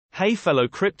Hey fellow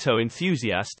crypto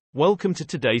enthusiast, welcome to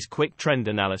today's quick trend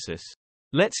analysis.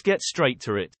 Let's get straight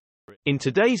to it. In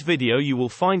today's video you will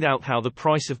find out how the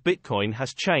price of Bitcoin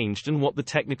has changed and what the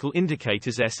technical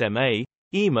indicators SMA,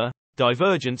 EMA,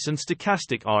 divergence and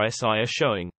stochastic RSI are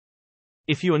showing.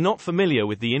 If you are not familiar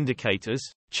with the indicators,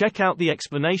 check out the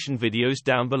explanation videos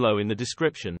down below in the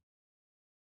description.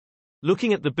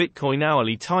 Looking at the Bitcoin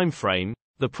hourly time frame,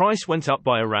 the price went up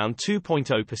by around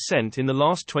 2.0% in the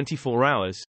last 24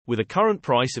 hours, with a current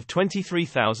price of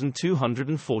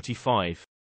 23,245.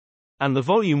 And the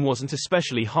volume wasn't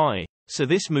especially high, so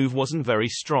this move wasn't very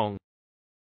strong.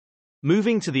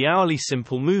 Moving to the hourly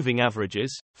simple moving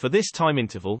averages, for this time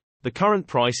interval, the current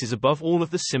price is above all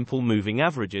of the simple moving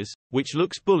averages, which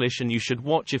looks bullish, and you should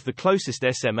watch if the closest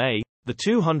SMA, the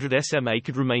 200 SMA,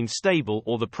 could remain stable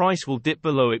or the price will dip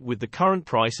below it with the current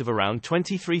price of around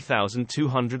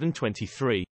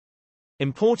 23,223.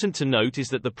 Important to note is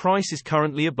that the price is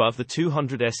currently above the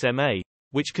 200 SMA,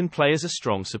 which can play as a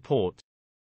strong support.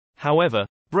 However,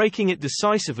 breaking it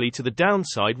decisively to the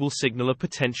downside will signal a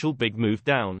potential big move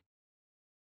down.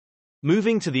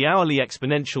 Moving to the hourly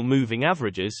exponential moving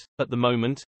averages, at the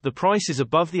moment, the price is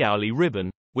above the hourly ribbon,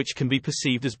 which can be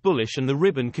perceived as bullish, and the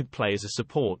ribbon could play as a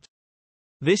support.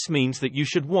 This means that you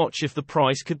should watch if the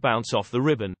price could bounce off the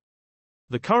ribbon.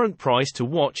 The current price to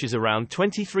watch is around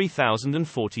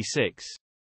 23,046.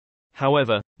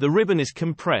 However, the ribbon is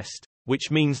compressed,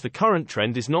 which means the current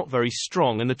trend is not very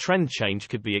strong and the trend change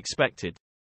could be expected.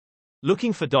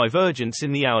 Looking for divergence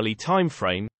in the hourly time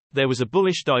frame, there was a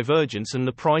bullish divergence and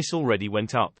the price already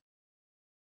went up.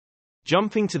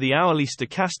 Jumping to the hourly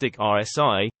stochastic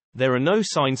RSI, there are no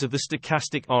signs of the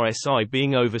stochastic RSI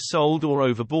being oversold or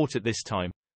overbought at this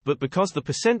time, but because the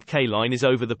 %K line is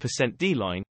over the %D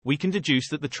line, we can deduce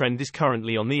that the trend is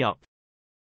currently on the up.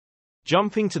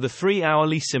 Jumping to the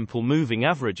 3-hourly simple moving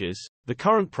averages, the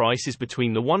current price is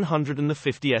between the 100 and the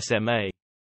 50 SMA.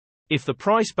 If the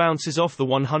price bounces off the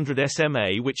 100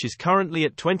 SMA, which is currently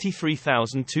at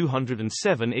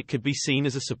 23,207, it could be seen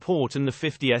as a support, and the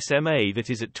 50 SMA,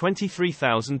 that is at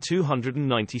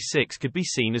 23,296, could be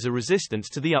seen as a resistance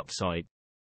to the upside.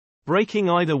 Breaking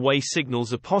either way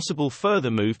signals a possible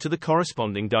further move to the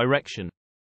corresponding direction.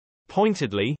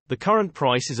 Pointedly, the current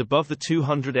price is above the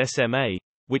 200 SMA,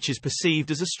 which is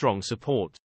perceived as a strong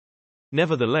support.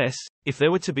 Nevertheless, if there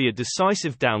were to be a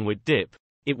decisive downward dip,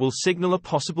 it will signal a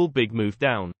possible big move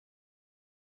down.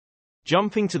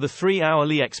 Jumping to the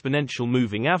 3-hourly exponential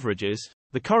moving averages,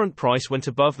 the current price went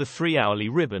above the 3-hourly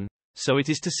ribbon, so it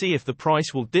is to see if the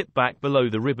price will dip back below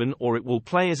the ribbon or it will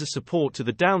play as a support to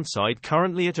the downside,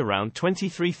 currently at around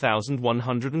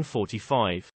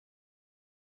 23,145.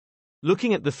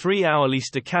 Looking at the 3-hourly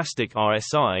stochastic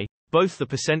RSI, both the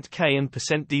 %K and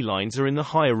 %D lines are in the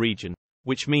higher region,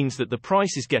 which means that the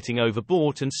price is getting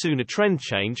overbought and soon a trend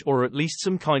change or at least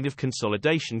some kind of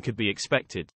consolidation could be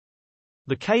expected.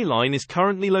 The K line is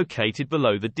currently located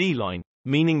below the D line,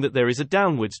 meaning that there is a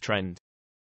downwards trend.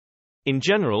 In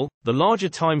general, the larger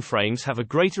time frames have a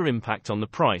greater impact on the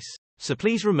price, so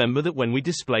please remember that when we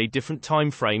display different time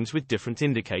frames with different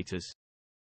indicators.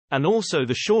 And also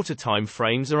the shorter time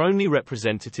frames are only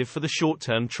representative for the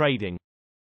short-term trading.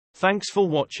 Thanks for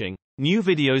watching. New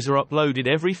videos are uploaded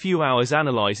every few hours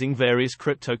analyzing various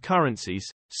cryptocurrencies,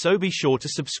 so be sure to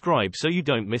subscribe so you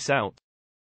don't miss out.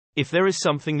 If there is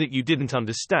something that you didn't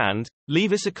understand,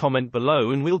 leave us a comment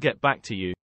below and we'll get back to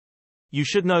you. You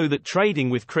should know that trading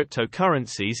with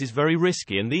cryptocurrencies is very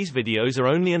risky, and these videos are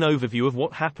only an overview of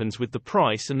what happens with the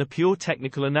price and a pure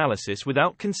technical analysis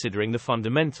without considering the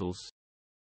fundamentals.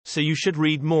 So you should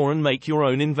read more and make your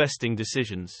own investing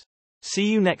decisions.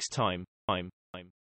 See you next time.